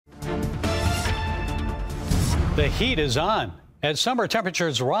The heat is on. As summer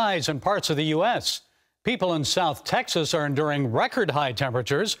temperatures rise in parts of the U.S., people in South Texas are enduring record high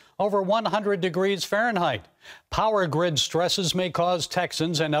temperatures over 100 degrees Fahrenheit. Power grid stresses may cause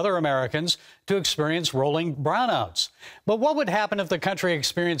Texans and other Americans to experience rolling brownouts. But what would happen if the country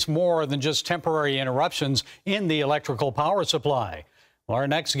experienced more than just temporary interruptions in the electrical power supply? Well, our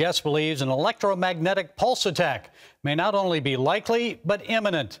next guest believes an electromagnetic pulse attack may not only be likely, but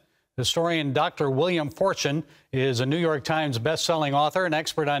imminent. Historian Dr. William Fostchen is a New York Times best-selling author and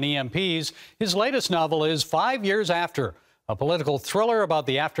expert on EMPs. His latest novel is 5 Years After, a political thriller about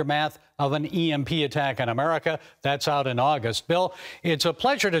the aftermath of an EMP attack in America. That's out in August. Bill, it's a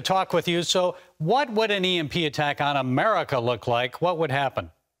pleasure to talk with you. So what would an EMP attack on America look like? What would happen?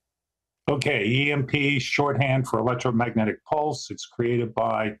 Okay, EMP, shorthand for electromagnetic pulse. It's created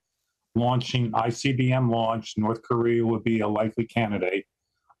by launching ICBM launch. North Korea would be a likely candidate.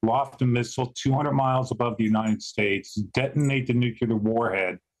 Loft a missile 200 miles above the United States, detonate the nuclear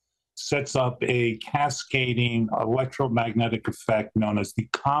warhead, sets up a cascading electromagnetic effect known as the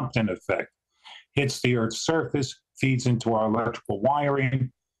Compton effect. Hits the Earth's surface, feeds into our electrical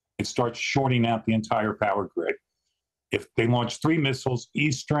wiring, it starts shorting out the entire power grid. If they launch 3 missiles,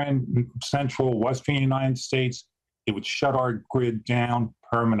 eastern, central, western United States, it would shut our grid down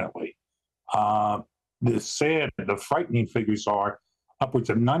permanently. The frightening figures are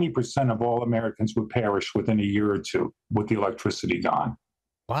upwards of 90% of all Americans would perish within a year or two with the electricity gone.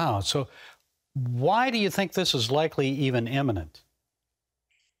 Wow. So why do you think this is likely even imminent?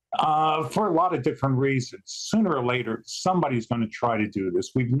 For a lot of different reasons. Sooner or later, somebody's going to try to do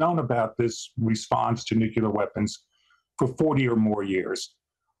this. We've known about this response to nuclear weapons for 40 or more years.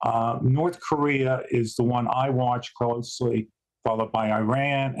 North Korea is the one I watch closely, followed by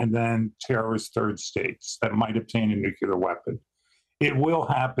Iran, and then terrorist third states that might obtain a nuclear weapon. It will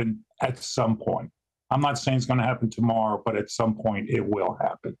happen at some point. I'm not saying it's going to happen tomorrow, but at some point it will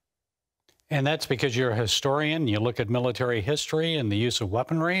happen. And that's because you're a historian, you look at military history and the use of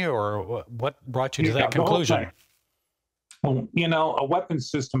weaponry, or what brought you to that conclusion? Well, you know, a weapon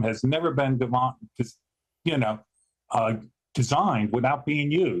system has never been designed without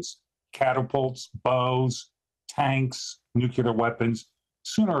being used. Catapults, bows, tanks, nuclear weapons.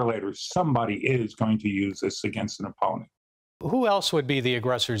 Sooner or later, somebody is going to use this against an opponent. Who else would be the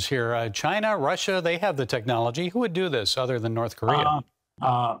aggressors here? China, Russia, they have the technology. Who would do this other than North Korea?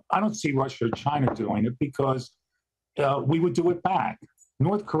 I don't see Russia or China doing it because we would do it back.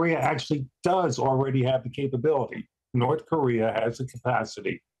 North Korea actually does already have the capability. North Korea has the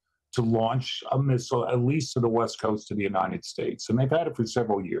capacity to launch a missile at least to the west coast of the United States. And they've had it for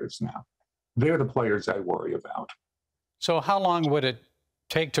several years now. They're the players I worry about. So how long would it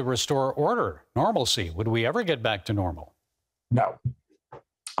take to restore order, normalcy? Would we ever get back to normal? No.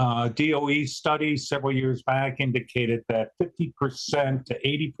 DOE studies several years back indicated that 50% to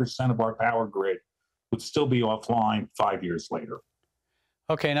 80% of our power grid would still be offline 5 years later.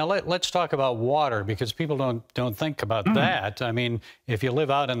 Okay, now let's talk about water, because people don't think about that. I mean, if you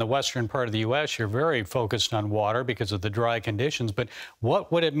live out in the western part of the U.S., you're very focused on water because of the dry conditions. But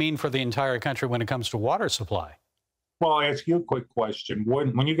what would it mean for the entire country when it comes to water supply? Well, I'll ask you a quick question.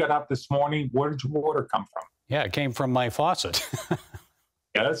 When you got up this morning, where did your water come from? Yeah, it came from my faucet.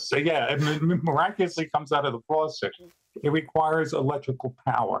 Yes, yeah, it miraculously comes out of the faucet. It requires electrical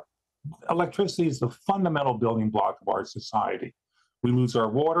power. Electricity is the fundamental building block of our society. We lose our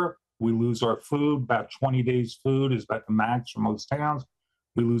water, we lose our food. About 20 days food is about the max for most towns.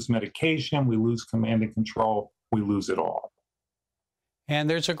 We lose medication, we lose command and control, we lose it all. And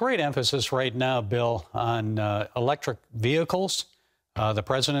there's a great emphasis right now, Bill, on electric vehicles. The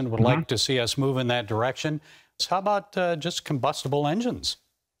president would like to see us move in that direction. So how about just combustible engines?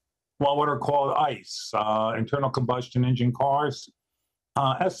 Well, what are called ICE, internal combustion engine cars.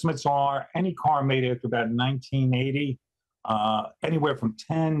 Estimates are any car made after about 1980, anywhere from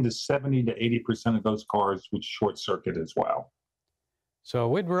 10 to 70 to 80% of those cars would short circuit as well. So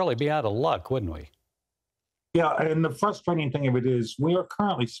we'd really be out of luck, wouldn't we? Yeah, and the frustrating thing of it is we are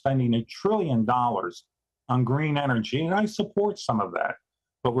currently spending $1 trillion on green energy, and I support some of that,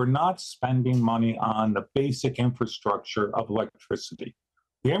 but we're not spending money on the basic infrastructure of electricity.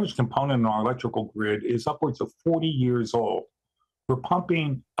 The average component in our electrical grid is upwards of 40 years old. We're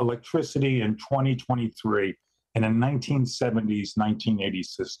pumping electricity in 2023 in a 1970s, 1980s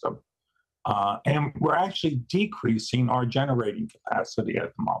system. And we're actually decreasing our generating capacity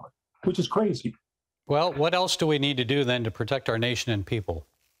at the moment, which is crazy. Well, what else do we need to do then to protect our nation and people?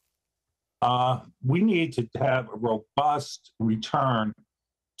 We need to have a robust return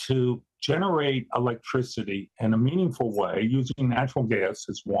to generate electricity in a meaningful way using natural gas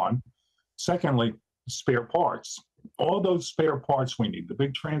is one. Secondly, spare parts. All those spare parts we need, the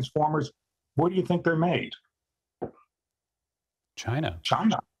big transformers, where do you think they're made? China.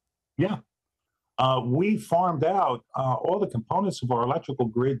 China. Yeah. We farmed out all the components of our electrical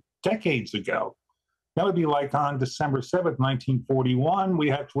grid decades ago. That would be like on December 7th, 1941, we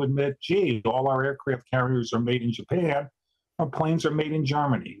had to admit, gee, all our aircraft carriers are made in Japan, our planes are made in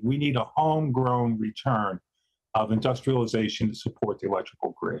Germany. We need a homegrown return of industrialization to support the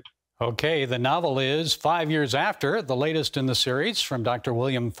electrical grid. Okay, the novel is 5 years after, the latest in the series from Dr.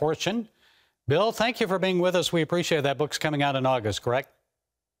 William Fostchen. Bill, thank you for being with us. We appreciate that. Book's coming out in August, correct?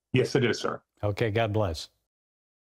 Yes, it is, sir. Okay, God bless.